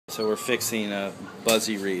So we're fixing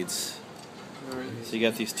buzzy reeds. So you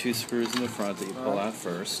got these two screws in the front that you pull out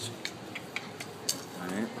first.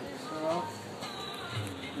 Alright. So,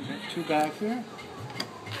 we got two back here.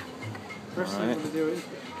 First thing we're going to do is,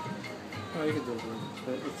 oh, you can do it,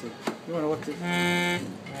 but it's a, you want to look at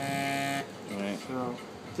Right. So,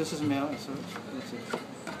 this is male, so it's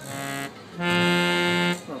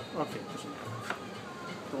oh, okay.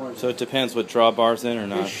 So it depends what drawbar's in or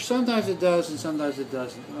not? Sometimes it does and sometimes it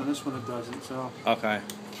doesn't. On this one it doesn't, so. Okay.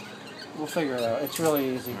 We'll figure it out. It's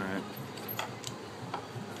really easy. Alright.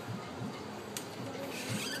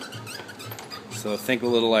 So think a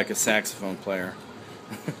little like a saxophone player.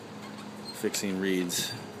 Fixing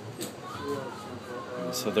reeds.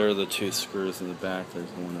 So there are the two screws in the back. There's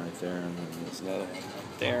one right there and then there's another one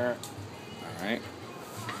right there. Alright.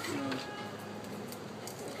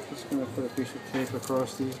 Just going to put a piece of tape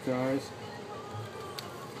across these guys.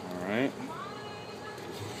 Alright.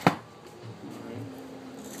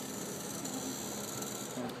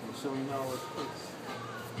 So we know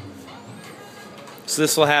it's So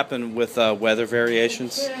this will happen with weather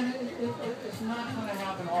variations? it's not going to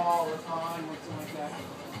happen all the time or something like that.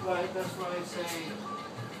 But that's why I say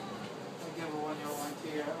I give a 1-year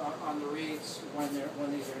warranty on the reeds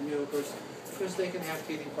when these are new, because they can have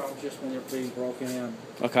teething problems just when they're being broken in.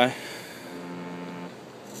 Okay.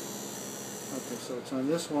 Okay, so it's on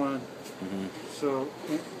this one. Mm-hmm. So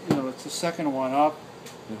you know it's the second one up.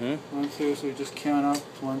 Mm-hmm. 1, 2. So you just count up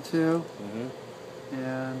 1, 2, Mm-hmm.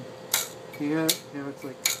 and here it's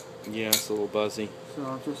like. Yeah, it's a little buzzy. So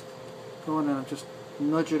I'll just go in and just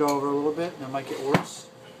nudge it over a little bit, and it might get worse.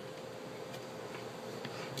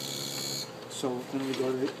 So then we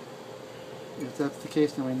go to the, if that's the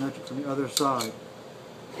case, then we nudge it to the other side.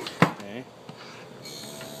 Okay.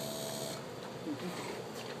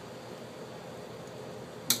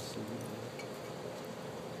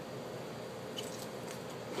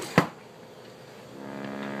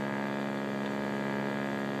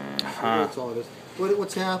 That's all it is.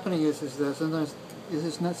 What's happening is that sometimes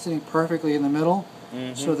it's not sitting perfectly in the middle,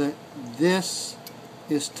 so that this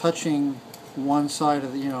is touching one side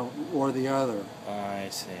of the, or the other. I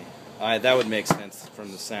see. That would make sense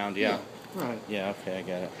from the sound, yeah. Right. Yeah, okay, I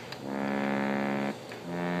get it.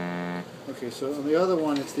 Okay, so on the other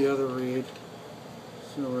one, it's the other reed.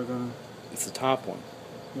 So we're gonna. It's the top one.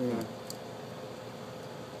 Yeah.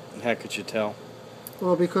 How could you tell?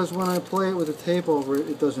 Well, because when I play it with the tape over it,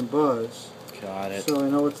 it doesn't buzz. Got it. So I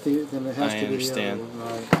know it's then it has to be the other one.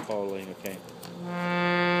 Right. Totally, okay.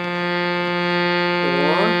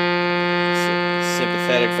 Or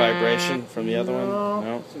sympathetic vibration from the other one?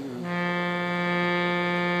 No?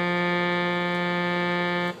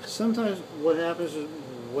 Sometimes what happens is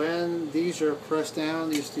when these are pressed down,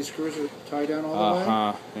 these screws are tied down all the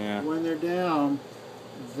way. Yeah. When they're down,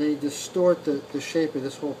 they distort the shape of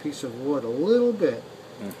this whole piece of wood a little bit,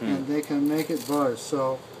 and they can make it buzz.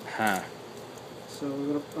 So, so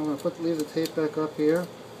I'm gonna leave the tape back up here,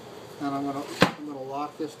 and I'm gonna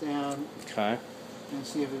lock this down. Okay. And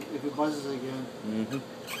see if it buzzes again. And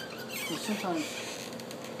sometimes,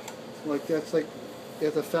 that's like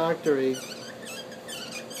at the factory.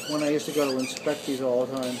 When I used to go to inspect these all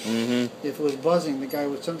the time, if it was buzzing, the guy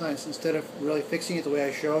would sometimes, instead of really fixing it the way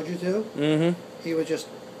I showed you to, he would just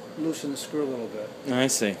loosen the screw a little bit. I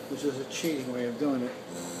see. Which is a cheating way of doing it.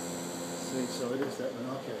 See, so it is that one.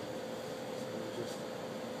 Okay.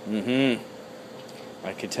 So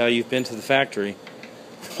I can tell you've been to the factory.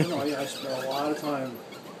 I know, yeah, I spent a lot of time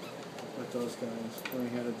with those guys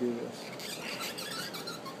learning how to do this.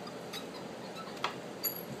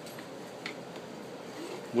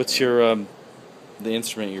 What's your the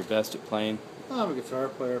instrument you're best at playing? I'm a guitar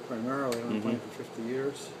player primarily. I've been playing for 50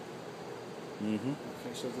 years. Okay,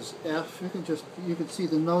 so this F, you can see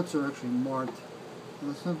the notes are actually marked.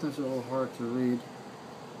 And sometimes they're a little hard to read.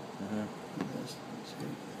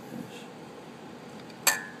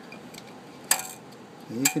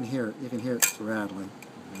 Yeah, you can hear it. You can hear it rattling.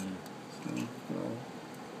 So,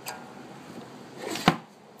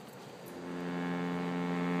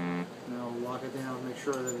 now lock it down. Make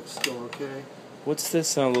sure that it's still okay. What's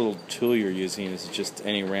this little tool you're using? Is it just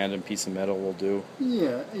any random piece of metal will do?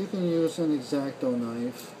 Yeah, you can use an X-Acto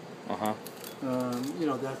knife.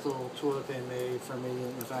 That's the little tool that they made for me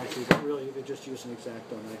in the factory. But really, you could just use an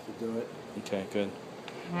X-Acto knife to do it. Okay, good.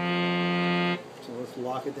 So let's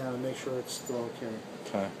lock it down and make sure it's still okay.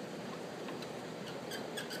 Okay.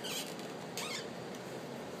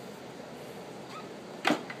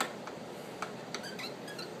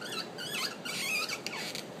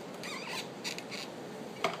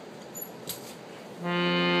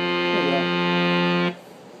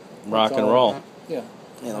 Rock and roll. Yeah.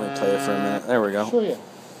 Yeah, let me play it for a minute. There we go. Sure, yeah.